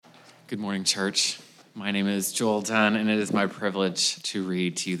Good morning, church. My name is Joel Dunn, and it is my privilege to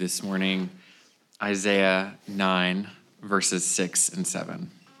read to you this morning Isaiah 9, verses 6 and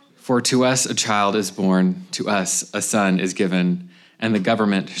 7. For to us a child is born, to us a son is given, and the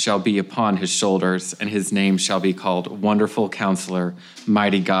government shall be upon his shoulders, and his name shall be called Wonderful Counselor,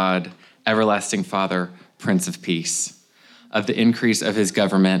 Mighty God, Everlasting Father, Prince of Peace. Of the increase of his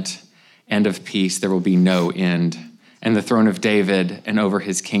government and of peace there will be no end. And the throne of David and over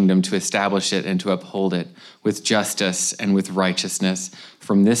his kingdom to establish it and to uphold it with justice and with righteousness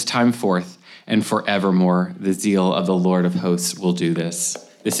from this time forth and forevermore. The zeal of the Lord of hosts will do this.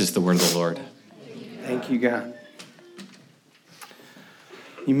 This is the word of the Lord. Thank you, God.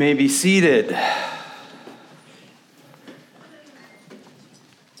 You may be seated.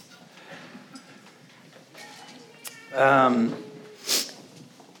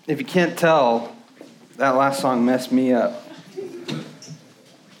 If you can't tell, that last song messed me up.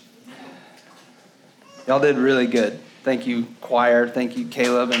 Y'all did really good. Thank you, choir. Thank you,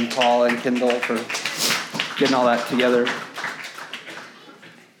 Caleb and Paul and Kendall, for getting all that together.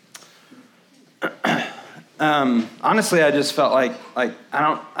 Honestly, I just felt like I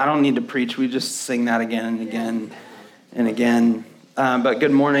don't need to preach. We just sing that again and again and again. But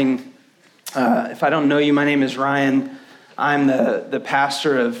good morning. If I don't know you, my name is Ryan. I'm the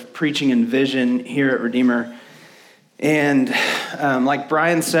pastor of Preaching and Vision here at Redeemer. And like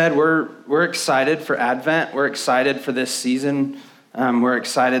Brian said, we're excited for Advent. We're excited for this season. We're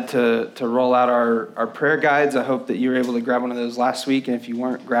excited to roll out our prayer guides. I hope that you were able to grab one of those last week. And if you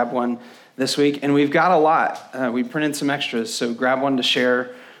weren't, grab one this week. And we've got a lot. We printed some extras, so grab one to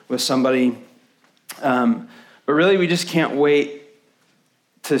share with somebody. But really, we just can't wait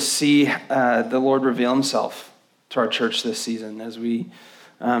to see the Lord reveal himself to our church this season as we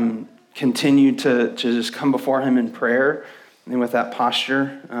continue to just come before him in prayer and with that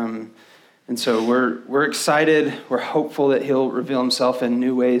posture. And so we're excited. We're hopeful that he'll reveal himself in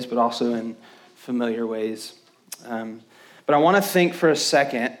new ways, but also in familiar ways. But I want to think for a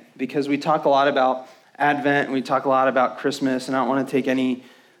second, because we talk a lot about Advent and we talk a lot about Christmas, and I don't want to take any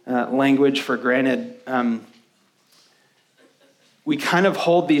language for granted. We kind of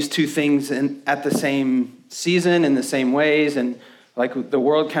hold these two things at the same season in the same ways, and like the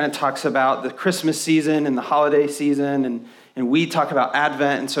world kind of talks about the Christmas season and the holiday season, and we talk about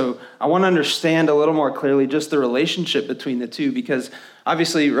Advent. And so I want to understand a little more clearly just the relationship between the two, because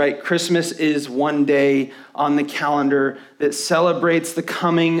obviously, right, Christmas is one day on the calendar that celebrates the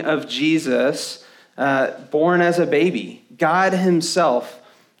coming of Jesus, born as a baby, God himself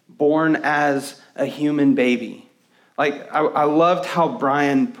born as a human baby. Like, I loved how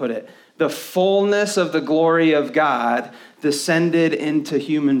Brian put it. The fullness of the glory of God descended into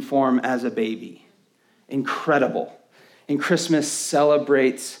human form as a baby. Incredible. And Christmas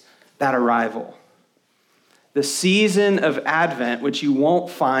celebrates that arrival. The season of Advent, which you won't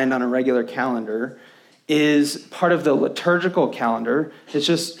find on a regular calendar, is part of the liturgical calendar. It's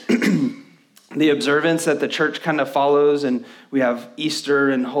just the observance that the church kind of follows, and we have Easter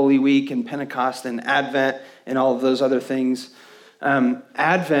and Holy Week and Pentecost and Advent and all of those other things.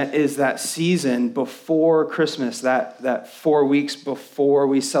 Advent is that season before Christmas, that 4 weeks before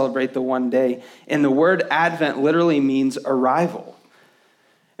we celebrate the one day. And the word Advent literally means arrival.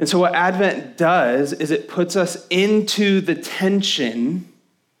 And so what Advent does is it puts us into the tension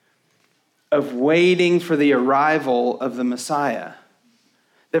of waiting for the arrival of the Messiah.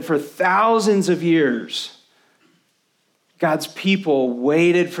 That for thousands of years, God's people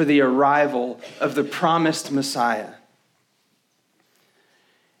waited for the arrival of the promised Messiah.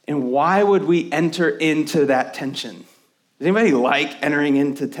 And why would we enter into that tension? Does anybody like entering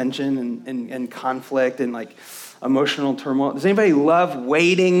into tension and conflict and like emotional turmoil? Does anybody love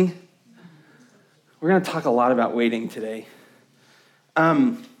waiting? We're going to talk a lot about waiting today.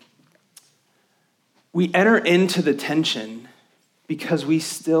 We enter into the tension because we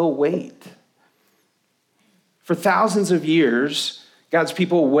still wait. For thousands of years, God's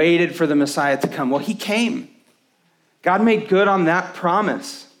people waited for the Messiah to come. Well, he came. God made good on that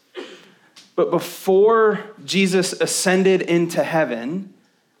promise. But before Jesus ascended into heaven,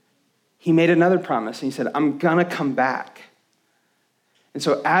 he made another promise. And he said, I'm going to come back. And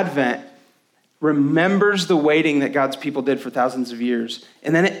so Advent remembers the waiting that God's people did for thousands of years.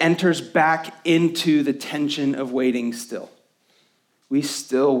 And then it enters back into the tension of waiting still. We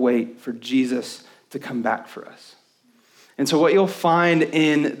still wait for Jesus to come back for us. And so what you'll find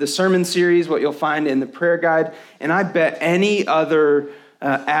in the sermon series, what you'll find in the prayer guide, and I bet any other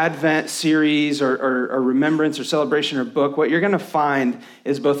Advent series or remembrance or celebration or book, what you're going to find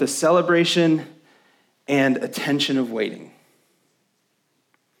is both a celebration and a tension of waiting.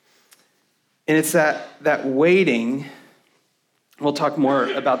 And it's that waiting. We'll talk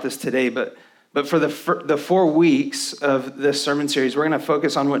more about this today, but for the 4 weeks of this sermon series, we're going to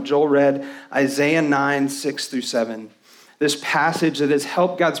focus on what Joel read, Isaiah 9, 6 through 7. This passage that has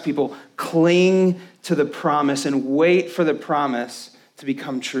helped God's people cling to the promise and wait for the promise to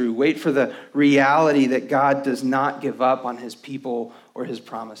become true. Wait for the reality that God does not give up on his people or his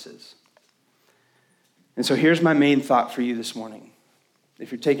promises. And so here's my main thought for you this morning.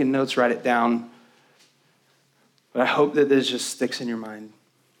 If you're taking notes, write it down. But I hope that this just sticks in your mind.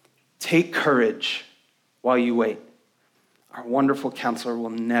 Take courage while you wait. Our wonderful counselor will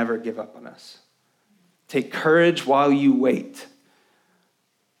never give up on us. Take courage while you wait.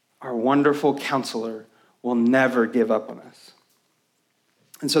 Our wonderful counselor will never give up on us.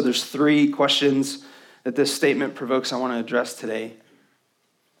 And so there's 3 questions that this statement provokes I want to address today.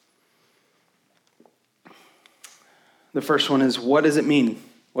 The first one is, what does it mean?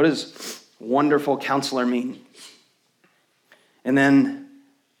 What does wonderful counselor mean? And then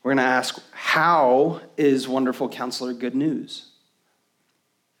we're going to ask, how is wonderful counselor good news?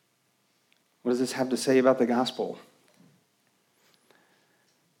 What does this have to say about the gospel?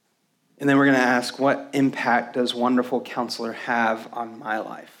 And then we're going to ask, what impact does wonderful counselor have on my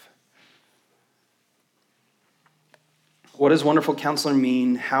life? What does wonderful counselor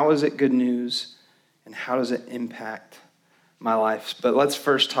mean? How is it good news? And how does it impact my life? But let's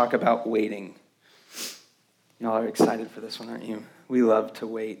first talk about waiting. Y'all are excited for this one, aren't you? We love to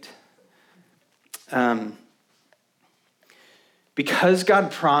wait. Because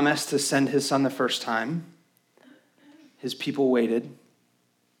God promised to send his son the first time, his people waited,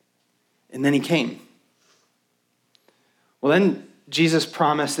 and then he came. Well, then Jesus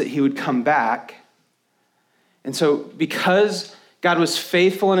promised that he would come back. And so because God was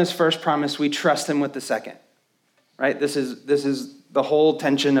faithful in his first promise, we trust him with the second. Right? This is the whole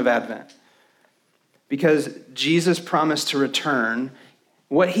tension of Advent. Because Jesus promised to return,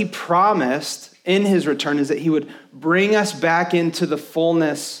 what he promised in his return is that he would bring us back into the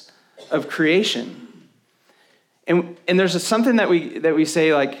fullness of creation. And there's something that we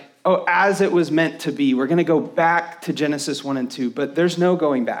say like, oh, as it was meant to be. We're going to go back to Genesis 1 and 2, but there's no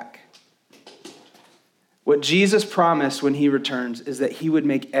going back. What Jesus promised when he returns is that he would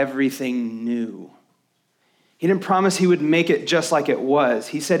make everything new. He didn't promise he would make it just like it was.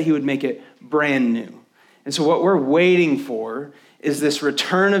 He said he would make it brand new. And so what we're waiting for is this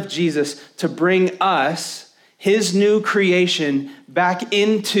return of Jesus to bring us, his new creation, back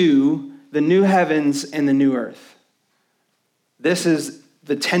into the new heavens and the new earth. This is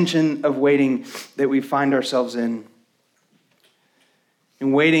the tension of waiting that we find ourselves in.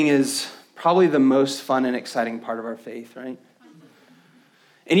 And waiting is probably the most fun and exciting part of our faith, right?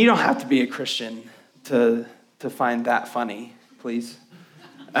 And you don't have to be a Christian to find that funny, please.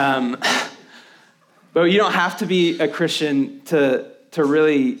 But you don't have to be a Christian to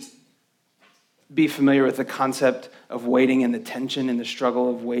really be familiar with the concept of waiting and the tension and the struggle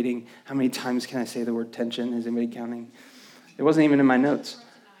of waiting. How many times can I say the word tension? Is anybody counting? It wasn't even in my notes.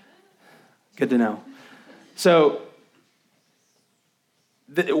 Good to know. So,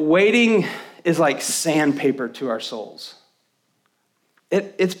 waiting is like sandpaper to our souls.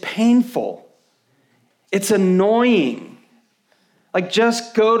 It's painful. It's annoying. Like,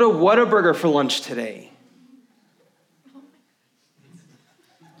 just go to Whataburger for lunch today.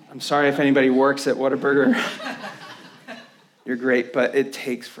 I'm sorry if anybody works at Whataburger. You're great, but it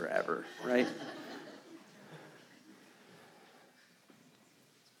takes forever, right?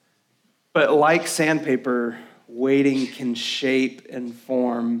 But like sandpaper, waiting can shape and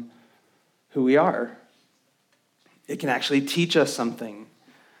form who we are. It can actually teach us something.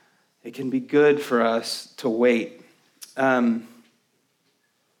 It can be good for us to wait.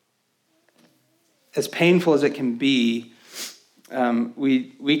 As painful as it can be,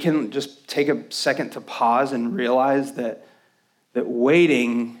 we can just take a second to pause and realize that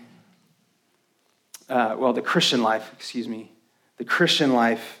waiting, the Christian life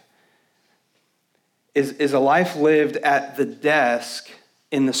is a life lived at the desk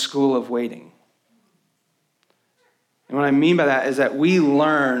in the school of waiting. And what I mean by that is that we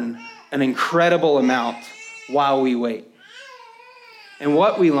learn an incredible amount while we wait. And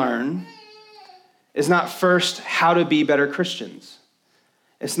what we learn is not first how to be better Christians.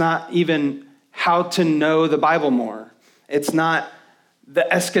 It's not even how to know the Bible more. It's not the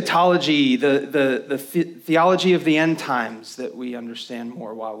eschatology, the theology of the end times that we understand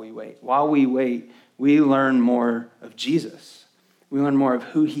more while we wait. While we wait, we learn more of Jesus. We learn more of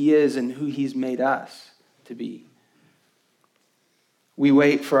who he is and who he's made us to be. We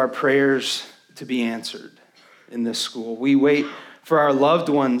wait for our prayers to be answered in this school. We wait for our loved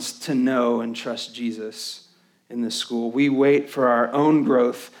ones to know and trust Jesus in this school. We wait for our own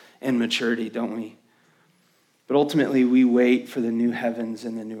growth and maturity, don't we? But ultimately, we wait for the new heavens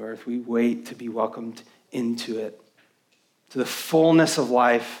and the new earth. We wait to be welcomed into it, to the fullness of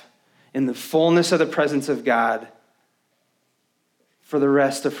life, in the fullness of the presence of God for the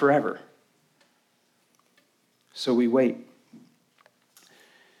rest of forever. So we wait.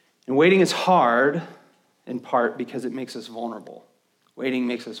 And waiting is hard, in part because it makes us vulnerable. Waiting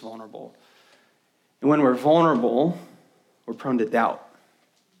makes us vulnerable. And when we're vulnerable, we're prone to doubt.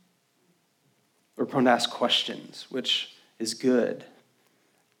 We're prone to ask questions, which is good.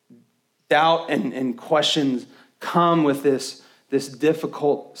 Doubt and questions come with this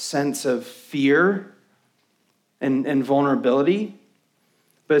difficult sense of fear and vulnerability.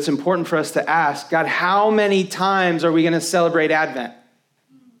 But it's important for us to ask, God, how many times are we going to celebrate Advent?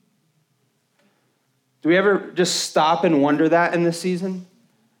 Do we ever just stop and wonder that in this season?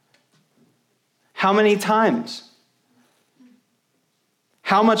 How many times?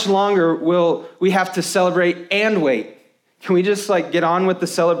 How much longer will we have to celebrate and wait? Can we just get on with the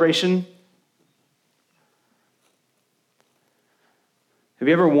celebration? Have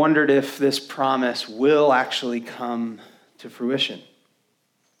you ever wondered if this promise will actually come to fruition?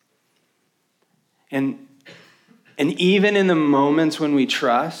 And even in the moments when we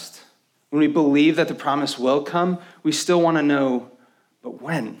trust, when we believe that the promise will come, we still want to know, but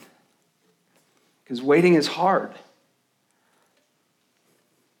when? Because waiting is hard.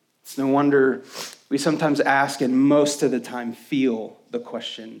 It's no wonder we sometimes ask and most of the time feel the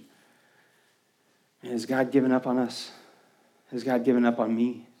question, has God given up on us? Has God given up on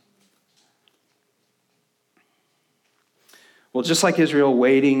me? Well, just like Israel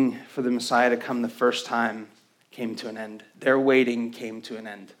waiting for the Messiah to come the first time came to an end, their waiting came to an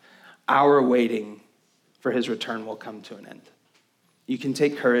end. Our waiting for his return will come to an end. You can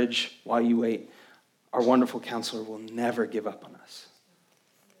take courage while you wait. Our wonderful counselor will never give up on us.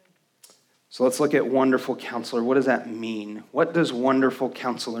 So let's look at wonderful counselor. What does that mean? What does wonderful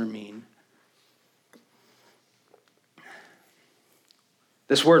counselor mean?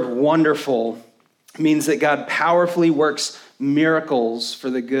 This word wonderful means that God powerfully works miracles for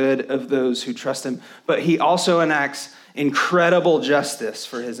the good of those who trust him, but he also enacts incredible justice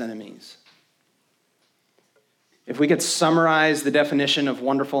for his enemies. If we could summarize the definition of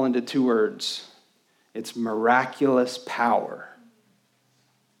wonderful into two words, it's miraculous power.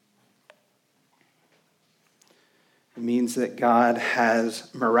 It means that God has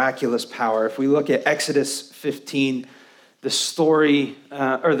miraculous power. If we look at Exodus 15, the story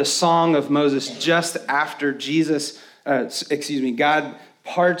or the song of Moses just after God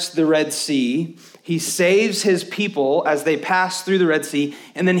parts the Red Sea. He saves his people as they pass through the Red Sea,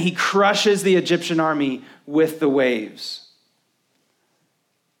 and then he crushes the Egyptian army with the waves.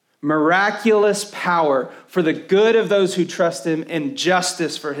 Miraculous power for the good of those who trust him and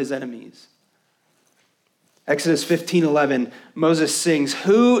justice for his enemies. Exodus 15:11, Moses sings,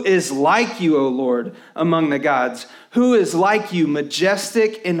 "Who is like you, O Lord, among the gods? Who is like you,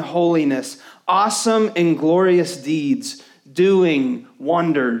 majestic in holiness, awesome in glorious deeds, doing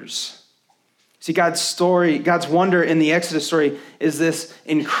wonders?" See, God's wonder in the Exodus story is this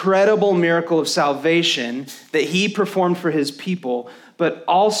incredible miracle of salvation that he performed for his people, but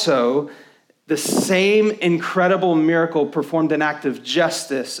also the same incredible miracle performed an act of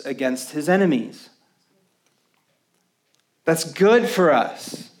justice against his enemies. That's good for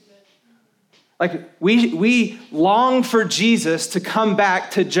us. We long for Jesus to come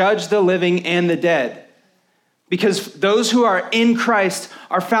back to judge the living and the dead. Because those who are in Christ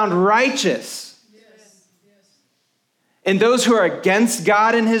are found righteous. Yes. And those who are against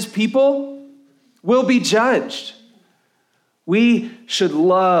God and his people will be judged. We should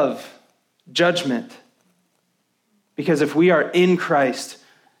love judgment. Because if we are in Christ,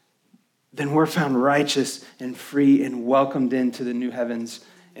 then we're found righteous and free and welcomed into the new heavens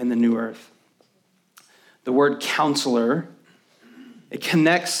and the new earth. The word counselor, it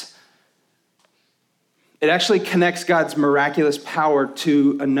actually connects God's miraculous power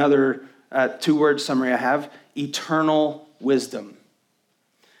to another two-word summary I have, eternal wisdom.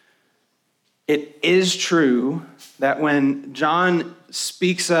 It is true that when John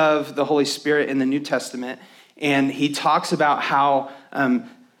speaks of the Holy Spirit in the New Testament, and he talks about how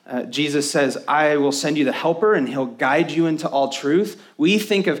Jesus says, "I will send you the helper and he'll guide you into all truth," we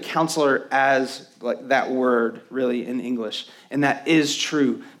think of counselor as that word really in English. And that is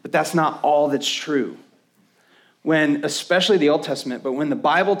true, but that's not all that's true. Especially the Old Testament, but when the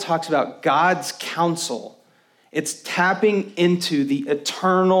Bible talks about God's counsel, it's tapping into the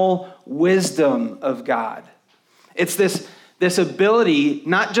eternal wisdom of God. It's this this ability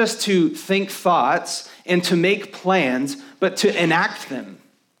not just to think thoughts and to make plans, but to enact them.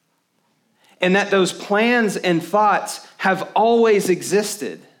 And that those plans and thoughts have always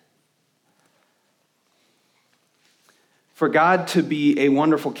existed. For God to be a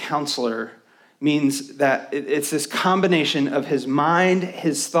wonderful counselor means that it's this combination of his mind,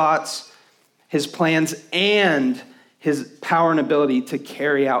 his thoughts, his plans, and his power and ability to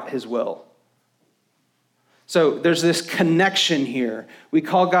carry out his will. So there's this connection here. We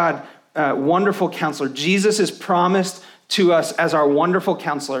call God wonderful counselor. Jesus is promised to us as our wonderful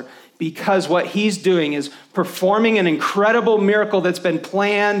counselor because what he's doing is performing an incredible miracle that's been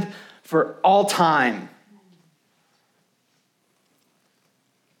planned for all time.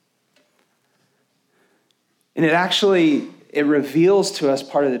 And it reveals to us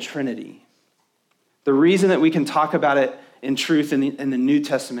part of the Trinity. The reason that we can talk about it in truth in the New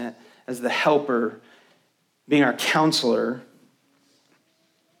Testament as the helper, being our counselor,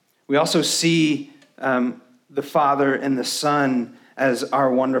 we also see the Father and the Son as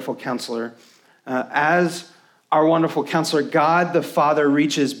our wonderful counselor. As our wonderful counselor, God the Father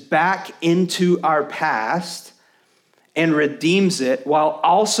reaches back into our past and redeems it while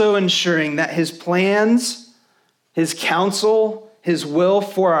also ensuring that his plans, his counsel, his will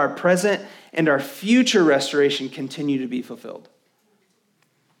for our present and our future restoration continue to be fulfilled.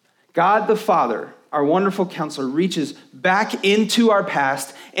 God the Father, our wonderful counselor, reaches back into our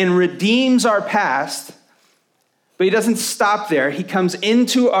past and redeems our past, but he doesn't stop there. He comes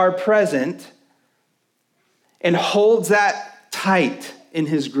into our present and holds that tight in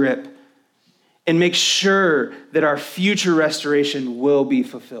his grip and makes sure that our future restoration will be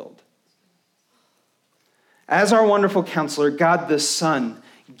fulfilled. As our wonderful counselor, God the Son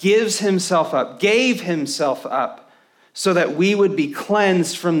gave himself up so that we would be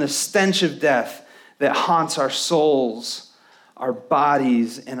cleansed from the stench of death that haunts our souls, our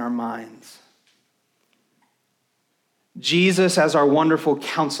bodies, and our minds. Jesus, as our wonderful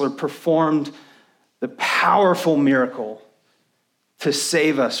counselor, performed the powerful miracle to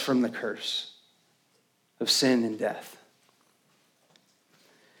save us from the curse of sin and death.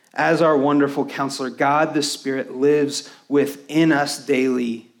 As our wonderful counselor, God the Spirit lives within us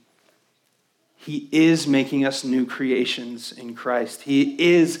daily. He is making us new creations in Christ. He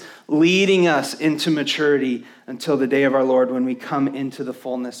is leading us into maturity until the day of our Lord when we come into the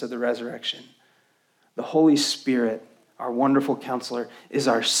fullness of the resurrection. The Holy Spirit, our wonderful counselor, is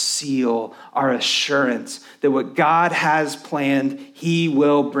our seal, our assurance that what God has planned, he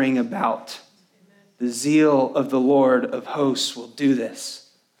will bring about. The zeal of the Lord of hosts will do this.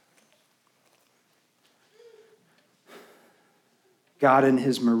 God in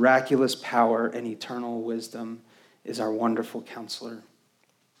his miraculous power and eternal wisdom is our wonderful counselor.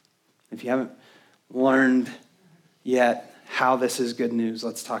 If you haven't learned yet how this is good news,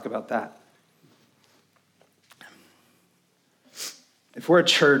 let's talk about that. If we're a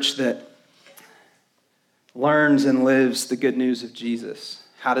church that learns and lives the good news of Jesus,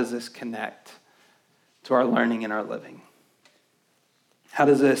 how does this connect to our learning and our living? How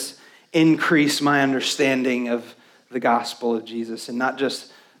does this increase my understanding of the gospel of Jesus, and not just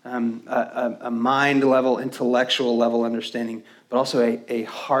a mind level, intellectual level understanding, but also a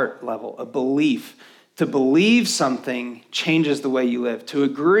heart level, a belief. To believe something changes the way you live. To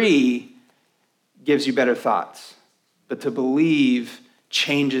agree gives you better thoughts, but to believe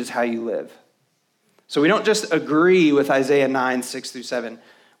changes how you live. So we don't just agree with Isaiah 9, 6 through 7.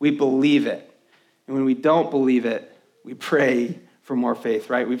 We believe it. And when we don't believe it, we pray for more faith,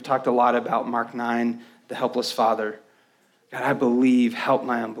 right? We've talked a lot about Mark 9, the helpless father. God, I believe, help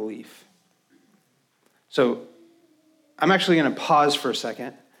my unbelief. So I'm actually going to pause for a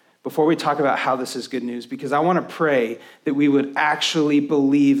second before we talk about how this is good news, because I want to pray that we would actually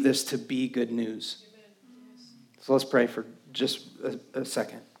believe this to be good news. So let's pray for just a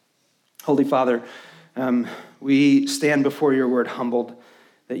second. Holy Father, we stand before your word humbled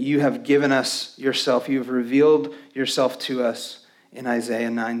that you have given us yourself. You have revealed yourself to us in Isaiah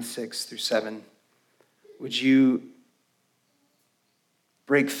 9, 6 through 7. Would you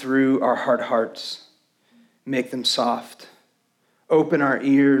break through our hard hearts, make them soft, open our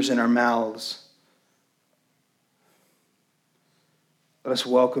ears and our mouths. Let us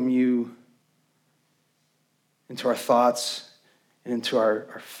welcome you into our thoughts and into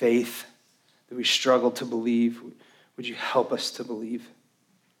our faith that we struggle to believe. Would you help us to believe?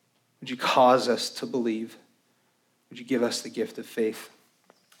 Would you cause us to believe? Would you give us the gift of faith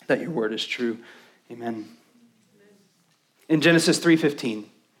that your word is true? Amen. In Genesis 3:15,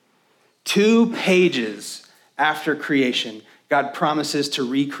 2 pages after creation, God promises to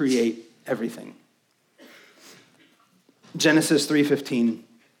recreate everything. Genesis 3:15,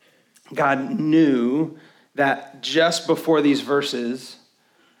 God knew that just before these verses,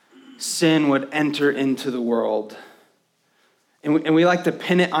 sin would enter into the world. And we like to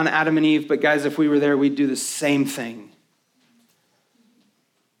pin it on Adam and Eve, but guys, if we were there, we'd do the same thing.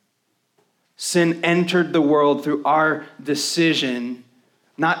 Sin entered the world through our decision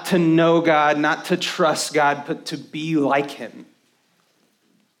not to know God, not to trust God, but to be like him.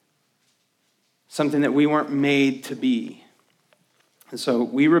 Something that we weren't made to be. And so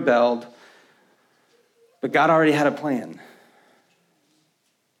we rebelled, but God already had a plan.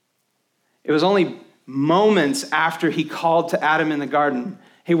 It was only moments after he called to Adam in the garden,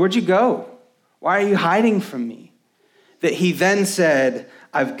 hey, where'd you go? Why are you hiding from me? That he then said,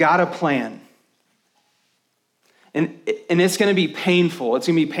 I've got a plan. And it's going to be painful. It's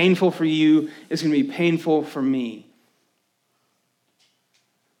going to be painful for you. It's going to be painful for me.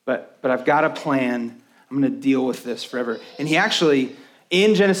 But I've got a plan. I'm going to deal with this forever. And he actually,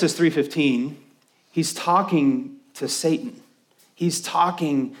 in Genesis 3:15, he's talking to Satan. He's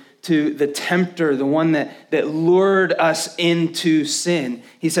talking to the tempter, the one that lured us into sin.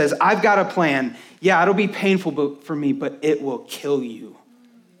 He says, I've got a plan. Yeah, it'll be painful for me, but it will kill you.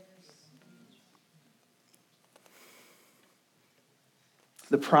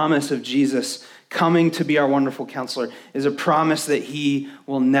 The promise of Jesus coming to be our wonderful counselor is a promise that he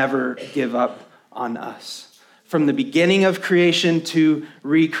will never give up on us. From the beginning of creation to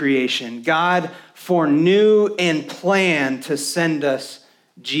recreation, God foreknew and planned to send us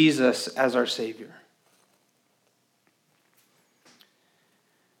Jesus as our Savior.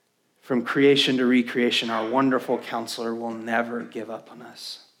 From creation to recreation, our wonderful counselor will never give up on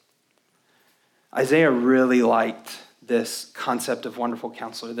us. Isaiah really liked this concept of wonderful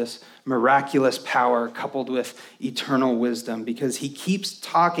counselor, this miraculous power coupled with eternal wisdom, because he keeps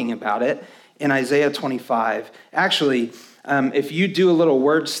talking about it in Isaiah 25. Actually, if you do a little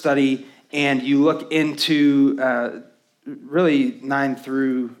word study and you look into really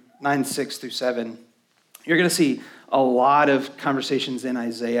 9:6 through 7, you're going to see a lot of conversations in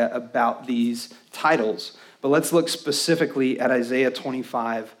Isaiah about these titles. But let's look specifically at Isaiah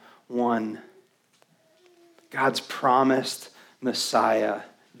 25:1. God's promised Messiah,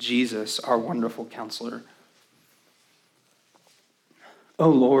 Jesus, our wonderful counselor. O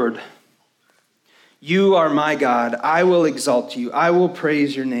Lord, you are my God. I will exalt you. I will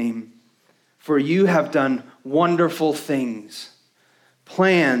praise your name. For you have done wonderful things,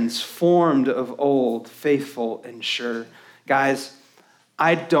 plans formed of old, faithful and sure. Guys,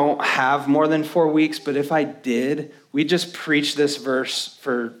 I don't have more than 4 weeks, but if I did, we'd just preach this verse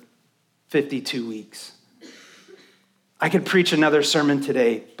for 52 weeks. I could preach another sermon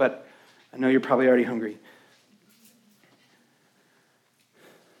today, but I know you're probably already hungry.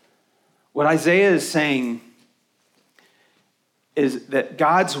 What Isaiah is saying is that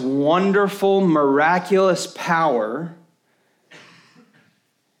God's wonderful, miraculous power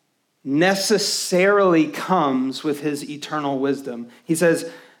necessarily comes with his eternal wisdom. He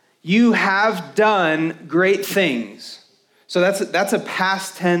says, you have done great things. So that's a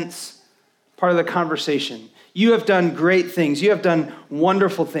past tense part of the conversation. You have done great things. You have done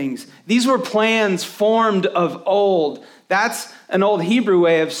wonderful things. These were plans formed of old. That's an old Hebrew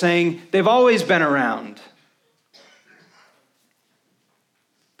way of saying they've always been around.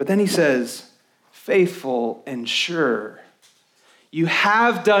 But then he says, faithful and sure. You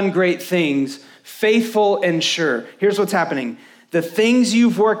have done great things, faithful and sure. Here's what's happening. The things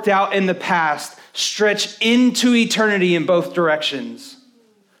you've worked out in the past stretch into eternity in both directions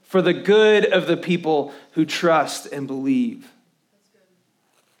for the good of the people who trust and believe.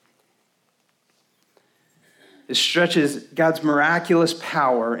 It stretches, God's miraculous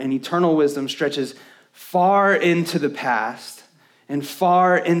power and eternal wisdom stretches far into the past and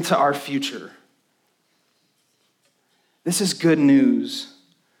far into our future. This is good news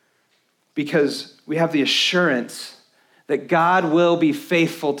because we have the assurance that God will be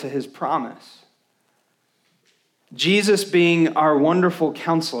faithful to his promise. Jesus being our wonderful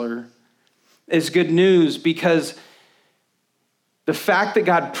counselor is good news because the fact that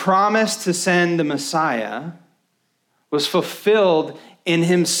God promised to send the Messiah was fulfilled in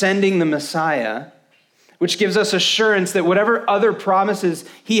him sending the Messiah, which gives us assurance that whatever other promises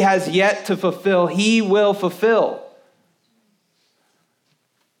he has yet to fulfill, he will fulfill.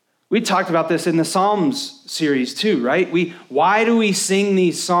 We talked about this in the Psalms series too, right? Why do we sing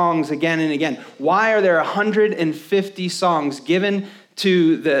these songs again and again? Why are there 150 songs given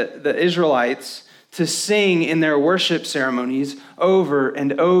to the Israelites to sing in their worship ceremonies over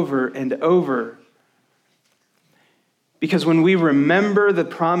and over and over? Because when we remember the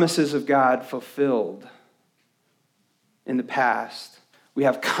promises of God fulfilled, in the past. We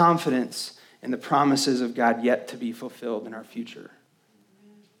have confidence in the promises of God yet to be fulfilled in our future.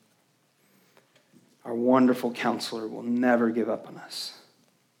 Our wonderful counselor will never give up on us.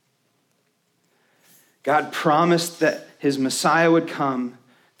 God promised that his Messiah would come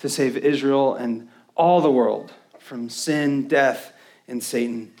to save Israel and all the world from sin, death, and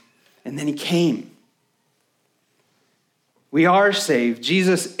Satan. And then he came. We are saved.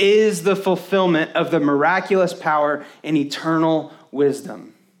 Jesus is the fulfillment of the miraculous power and eternal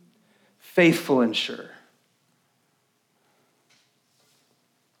wisdom, faithful and sure.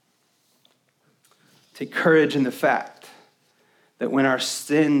 Take courage in the fact that when our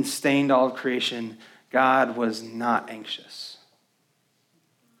sin stained all of creation, God was not anxious.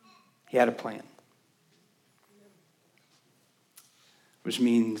 He had a plan. Which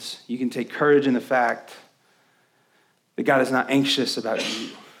means you can take courage in the fact that God is not anxious about you.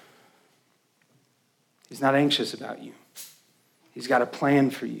 He's not anxious about you. He's got a plan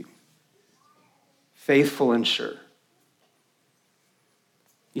for you, faithful and sure.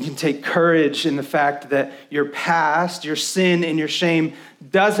 You can take courage in the fact that your past, your sin, and your shame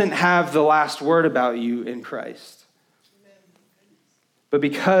doesn't have the last word about you in Christ. But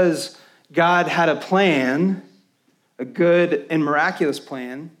because God had a plan, a good and miraculous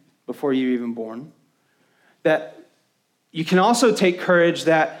plan before you were even born, that you can also take courage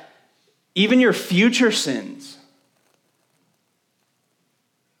that even your future sins,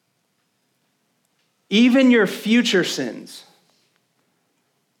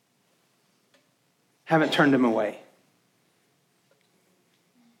 haven't turned him away.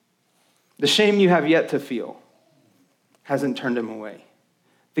 The shame you have yet to feel hasn't turned him away.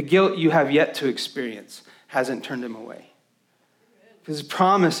 The guilt you have yet to experience hasn't turned him away. His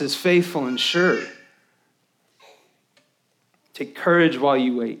promise is faithful and sure. Take courage while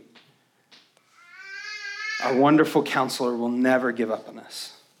you wait. Our wonderful counselor will never give up on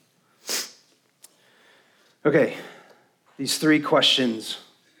us. Okay, these three questions.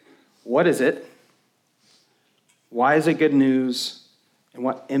 What is it? Why is it good news? And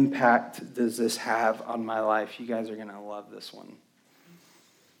what impact does this have on my life? You guys are going to love this one.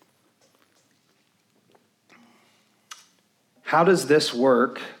 How does this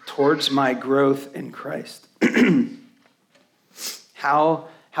work towards my growth in Christ? How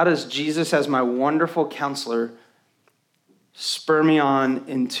does Jesus as my wonderful counselor spur me on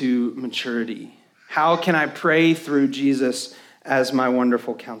into maturity? How can I pray through Jesus as my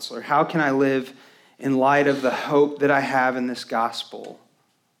wonderful counselor? How can I live in light of the hope that I have in this gospel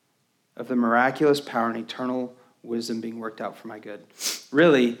of the miraculous power and eternal wisdom being worked out for my good?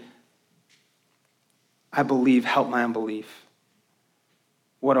 Really, I believe, help my unbelief.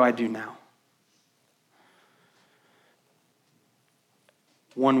 What do I do now?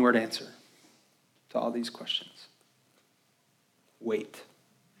 One word answer to all these questions. Wait.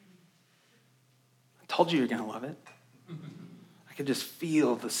 I told you you're going to love it. I could just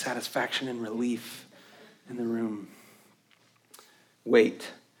feel the satisfaction and relief in the room. Wait.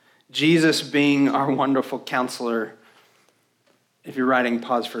 Jesus being our wonderful counselor. If you're writing,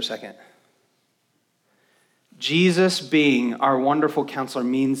 pause for a second. Jesus being our wonderful counselor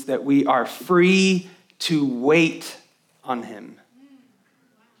means that we are free to wait on him.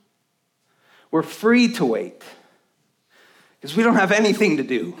 We're free to wait because we don't have anything to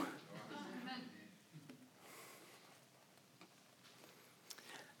do.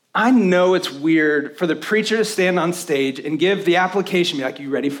 I know it's weird for the preacher to stand on stage and give the application, be like, you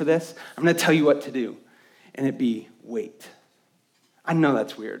ready for this? I'm going to tell you what to do. And it be, wait. I know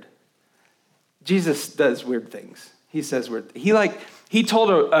that's weird. Jesus does weird things. He says weird things. He told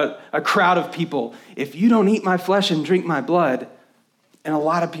a crowd of people, if you don't eat my flesh and drink my blood, and a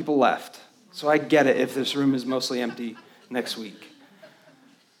lot of people left. So I get it if this room is mostly empty next week.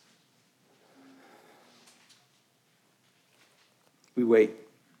 We wait.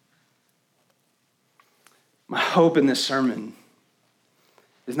 My hope in this sermon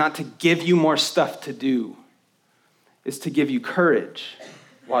is not to give you more stuff to do. It's to give you courage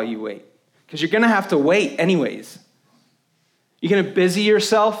while you wait. Because you're going to have to wait anyways. You're going to busy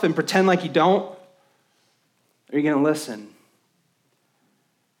yourself and pretend like you don't? Or you're going to listen?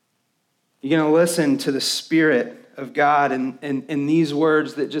 You're going to listen to the Spirit of God in these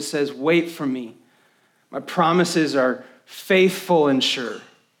words that just says, wait for me. My promises are faithful and sure.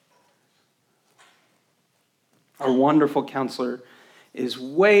 Our wonderful counselor is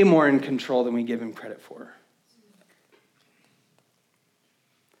way more in control than we give him credit for.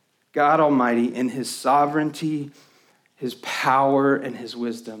 God Almighty, in his sovereignty, his power, and his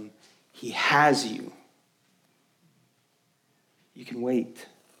wisdom, he has you. You can wait.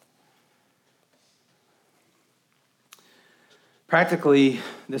 Practically,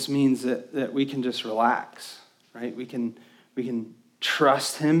 this means that we can just relax, right? We can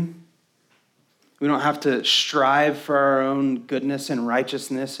trust him. We don't have to strive for our own goodness and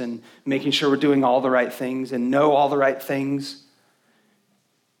righteousness and making sure we're doing all the right things and know all the right things.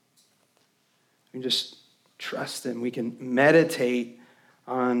 We can just trust him. We can meditate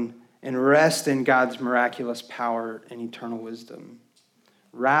on and rest in God's miraculous power and eternal wisdom,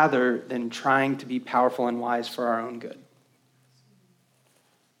 rather than trying to be powerful and wise for our own good.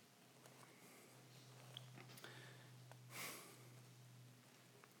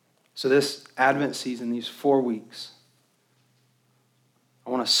 So this Advent season, these 4 weeks,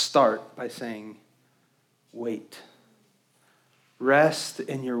 I want to start by saying, wait. Rest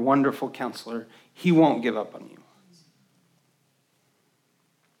in your wonderful counselor. He won't give up on you.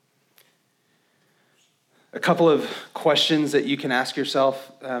 A couple of questions that you can ask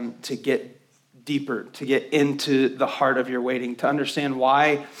yourself to get deeper, to get into the heart of your waiting, to understand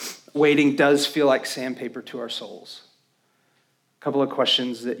why waiting does feel like sandpaper to our souls. A couple of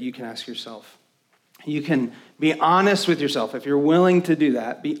questions that you can ask yourself. You can be honest with yourself. If you're willing to do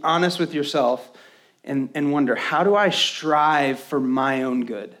that, be honest with yourself and wonder, how do I strive for my own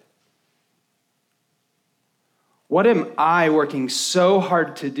good? What am I working so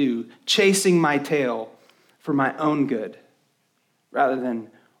hard to do, chasing my tail for my own good, rather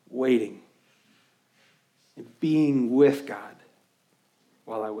than waiting and being with God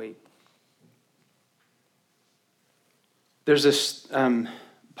while I wait? There's this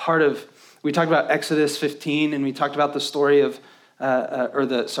part of, we talked about Exodus 15, and we talked about the story of,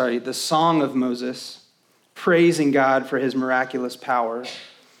 the song of Moses, praising God for his miraculous power.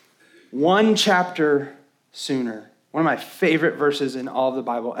 One chapter sooner, one of my favorite verses in all of the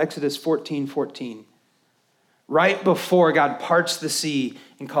Bible, Exodus 14:14. Right before God parts the sea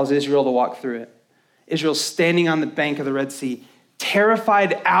and calls Israel to walk through it, Israel's standing on the bank of the Red Sea,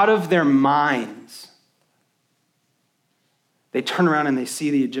 terrified out of their minds. They turn around and they see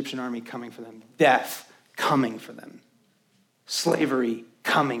the Egyptian army coming for them, death coming for them, slavery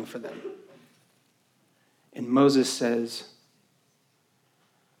coming for them. And Moses says,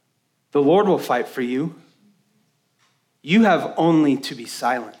 the Lord will fight for you. You have only to be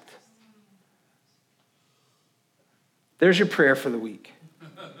silent. There's your prayer for the week.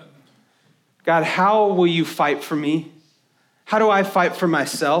 God, how will you fight for me? How do I fight for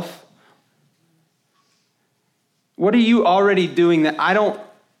myself? What are you already doing that I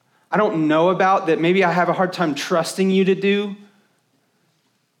don't know about, that maybe I have a hard time trusting you to do?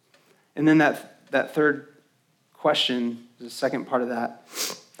 And then that third question, the second part of that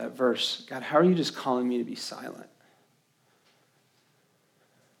verse, God, how are you just calling me to be silent?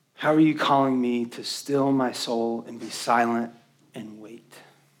 How are you calling me to still my soul and be silent and wait?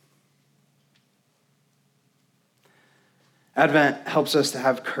 Advent helps us to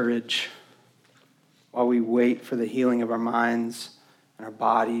have courage while we wait for the healing of our minds and our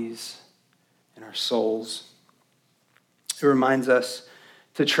bodies and our souls. It reminds us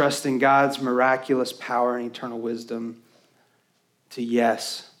to trust in God's miraculous power and eternal wisdom to,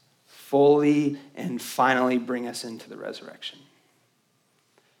 yes, fully and finally bring us into the resurrection.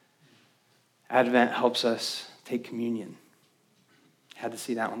 Advent helps us take communion. Had to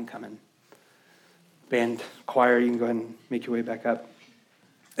see that one coming. Band, choir, you can go ahead and make your way back up.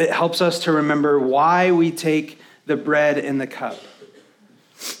 It helps us to remember why we take the bread and the cup.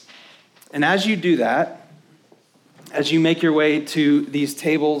 And as you do that, as you make your way to these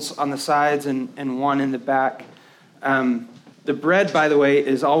tables on the sides and one in the back, the bread, by the way,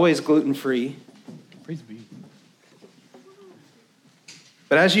 is always gluten-free. Praise be.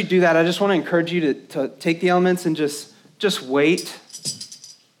 But as you do that, I just want to encourage you to take the elements and just wait.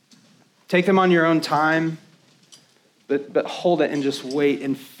 Take them on your own time, but hold it and just wait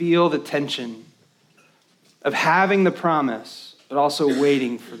and feel the tension of having the promise, but also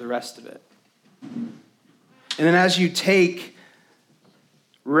waiting for the rest of it. And then as you take,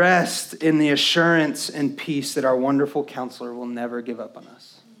 rest in the assurance and peace that our wonderful counselor will never give up on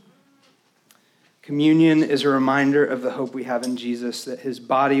us. Communion is a reminder of the hope we have in Jesus, that his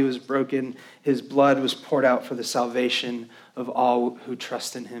body was broken, his blood was poured out for the salvation of all who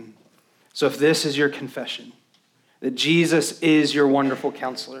trust in him. So if this is your confession, that Jesus is your wonderful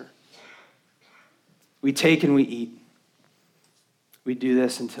counselor, we take and we eat. We do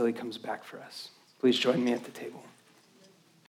this until he comes back for us. Please join me at the table.